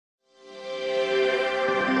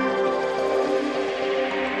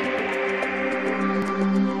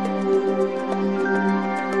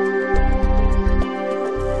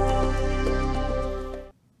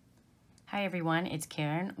it's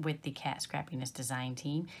Karen with the Kat Scrappiness design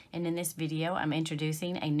team, and in this video I'm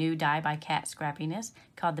introducing a new die by Kat Scrappiness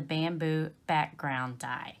called the bamboo background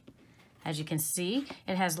die. As you can see,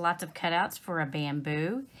 it has lots of cutouts for a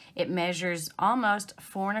bamboo. It measures almost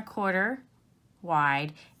 4 1/4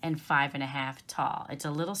 wide and 5 1/2 tall. It's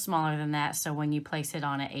a little smaller than that, so when you place it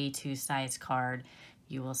on an A2 size card,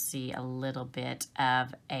 you will see a little bit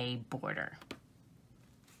of a border.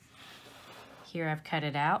 Here I've cut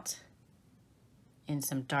it out in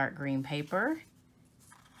some dark green paper,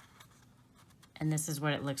 and this is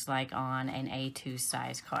what it looks like on an A2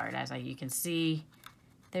 size card. As you can see,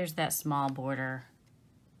 there's that small border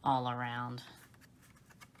all around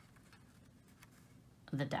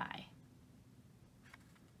the die.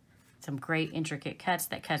 Some great intricate cuts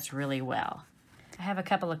that cuts really well. I have a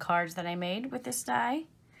couple of cards that I made with this die.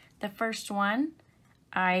 The first one,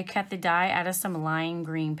 I cut the die out of some lime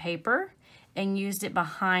green paper and used it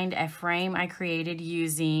behind a frame I created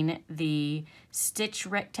using the stitch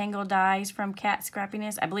rectangle dies from Kat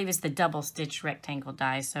Scrappiness. I believe it's the double stitch rectangle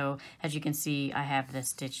die, so as you can see, I have this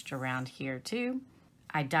stitched around here too.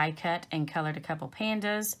 I die cut and colored a couple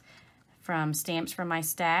pandas from stamps from my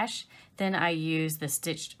stash. Then I used the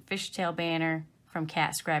stitched fishtail banner from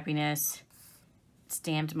Kat Scrappiness,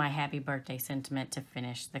 stamped my happy birthday sentiment to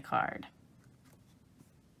finish the card.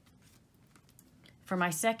 For my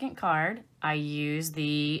second card, I used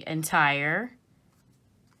the entire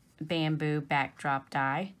bamboo backdrop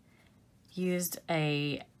die. Used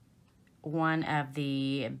one of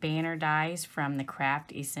the banner dies from the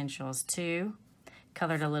Craft Essentials 2.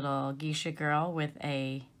 Colored a little geisha girl with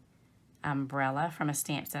a umbrella from a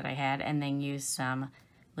stamp set I had, and then used some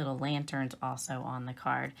little lanterns also on the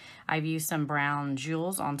card. I've used some brown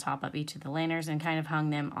jewels on top of each of the lanterns and kind of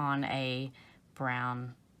hung them on a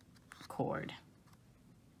brown cord.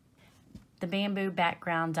 The bamboo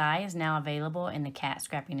background die is now available in the Kat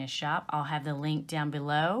Scrappiness shop. I'll have the link down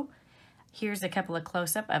below. Here's a couple of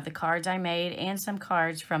close-up of the cards I made and some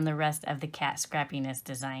cards from the rest of the Kat Scrappiness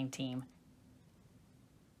design team.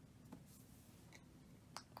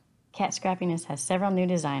 Kat Scrappiness has several new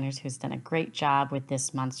designers who's done a great job with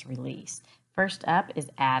this month's release. First up is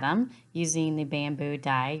Adam, using the bamboo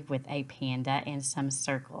die with a panda and some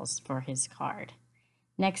circles for his card.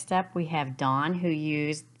 Next up, we have Dawn, who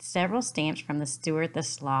used several stamps from the Stuart the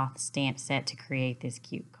Sloth stamp set to create this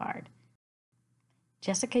cute card.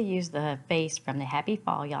 Jessica used the face from the Happy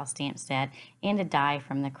Fall Y'all stamp set and a die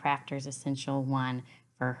from the Crafter's Essential 1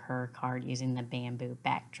 for her card using the bamboo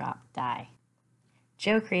backdrop die.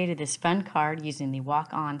 Joe created this fun card using the Walk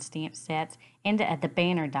On stamp sets and the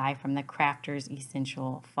banner die from the Crafter's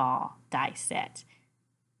Essential Fall die set.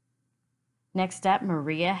 Next up,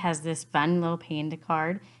 Maria has this fun little panda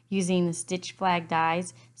card using the stitch flag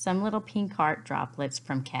dies, some little pink heart droplets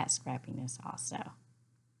from Kat Scrappiness also.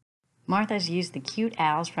 Martha's used the cute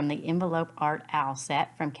owls from the envelope art owl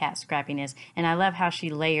set from Kat Scrappiness, and I love how she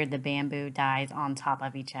layered the bamboo dies on top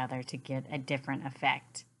of each other to get a different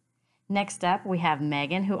effect. Next up, we have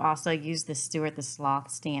Megan, who also used the Stuart the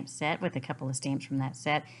Sloth stamp set with a couple of stamps from that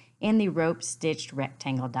set, and the rope stitched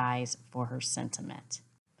rectangle dies for her sentiment.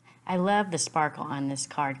 I love the sparkle on this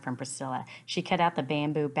card from Priscilla. She cut out the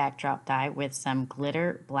bamboo backdrop die with some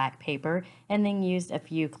glitter black paper and then used a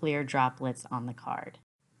few clear droplets on the card.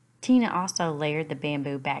 Tina also layered the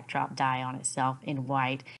bamboo backdrop die on itself in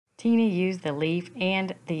white. Tina used the leaf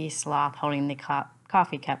and the sloth holding the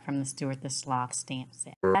coffee cup from the Stuart the Sloth stamp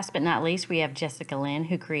set. Last but not least, we have Jessica Lynn,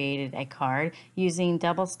 who created a card using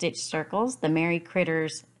double stitch circles, the Merry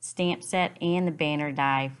Critters stamp set, and the banner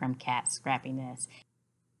die from Kat Scrappiness.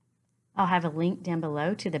 I'll have a link down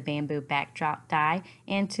below to the bamboo backdrop die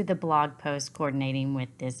and to the blog post coordinating with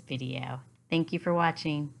this video. Thank you for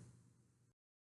watching.